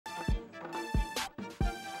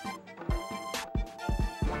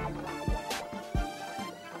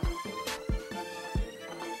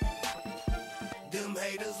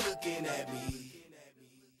at me.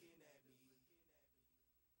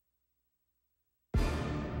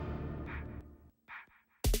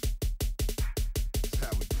 That's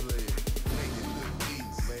how we play it. Make it look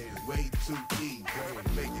easy. Made it way too easy.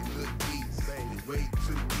 Make it look easy. Made it way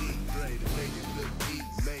too easy. Make it look easy.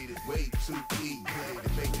 Made it way too easy.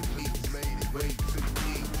 Make it easy. Made it way too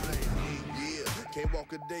easy. Yeah. Can't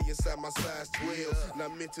walk a day inside my size 12.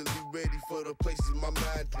 Not mentally ready for the places my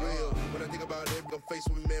mind dwell. When I think about it, I'm faced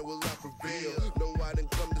with man, will I prevail? No, I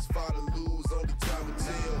didn't come this far to lose, only time will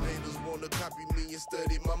tell. Haters wanna copy me and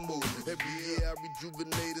study my moves. Every year I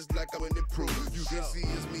rejuvenate, it's like I'm an improve. You can see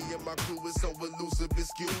it's me and my crew is so elusive.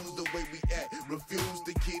 Excuse the way we act, refuse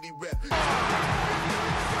the kitty rap. Let's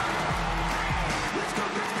go,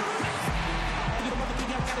 let's go. Get a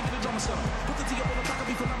motherfucker, I gotta get a drama song. Put the T up on the top of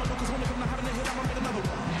me phenomenal, cause when it come to having a hit, I'ma make another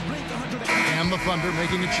one. Blink 100. And the Thunder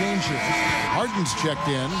making a change here. Harden's checked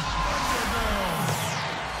in.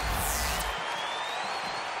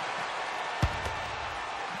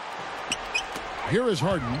 Here is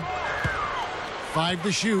Harden. 5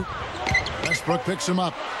 to shoot. Westbrook picks him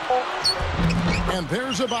up. And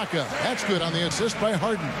there's Ibaka. That's good on the assist by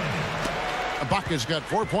Harden. Ibaka's got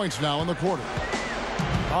 4 points now in the quarter.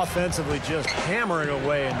 Offensively just hammering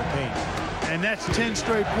away in the paint. And that's 10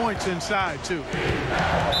 straight points inside, too.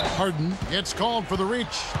 Harden gets called for the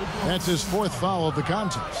reach. That's his 4th foul of the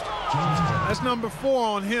contest. That's number 4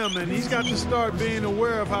 on him, and he's got to start being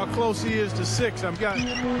aware of how close he is to 6. I've got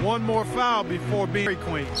one more foul before being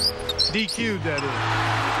queen. DQ'd, that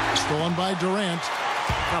is. Stolen by Durant.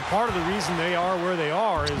 Now, part of the reason they are where they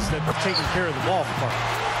are is that they're taking care of the ball for Clark.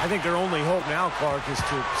 I think their only hope now, Clark, is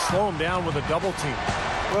to slow him down with a double team.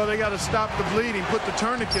 Well, they got to stop the bleeding, put the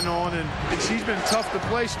tourniquet on, and she's been tough to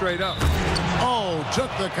play straight up. Oh, took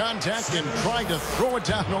the contact and tried to throw it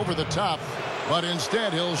down over the top, but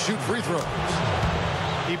instead he'll shoot free throws.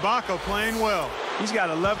 Ibaka playing well. He's got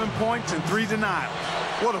 11 points and 3 denials.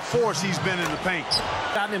 What a force he's been in the paint.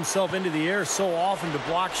 Gotten himself into the air so often to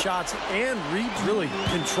block shots, and Reed really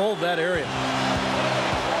controlled that area.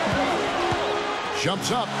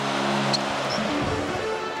 Jumps up.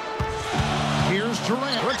 Here's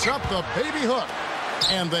Durant. Puts up the baby hook.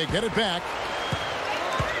 And they get it back.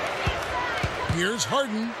 Here's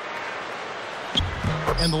Harden.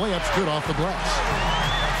 And the layup's good off the glass.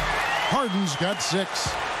 Harden's got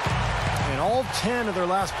 6. And all 10 of their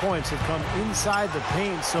last points have come inside the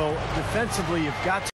paint, so defensively you've got to